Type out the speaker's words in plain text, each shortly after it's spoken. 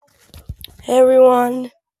Hey everyone,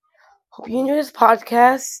 hope you enjoy this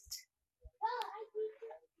podcast.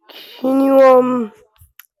 Can you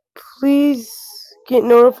please get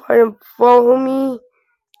notified and follow me,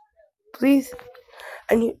 please?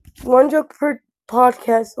 And one joke per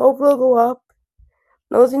podcast. Hopefully it'll go up.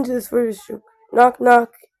 Now listen to this first joke. Knock knock.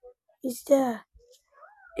 Who's there?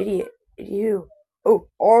 Idiot. You. Oh,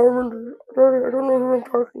 I don't know who I'm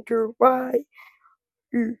talking to. Bye.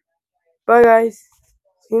 Bye guys.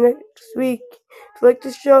 See you next week. If you like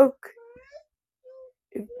this joke,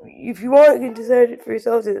 if you want, you can decide it for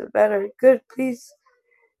yourselves. Is it bad or good? Please.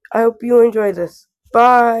 I hope you enjoy this.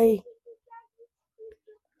 Bye.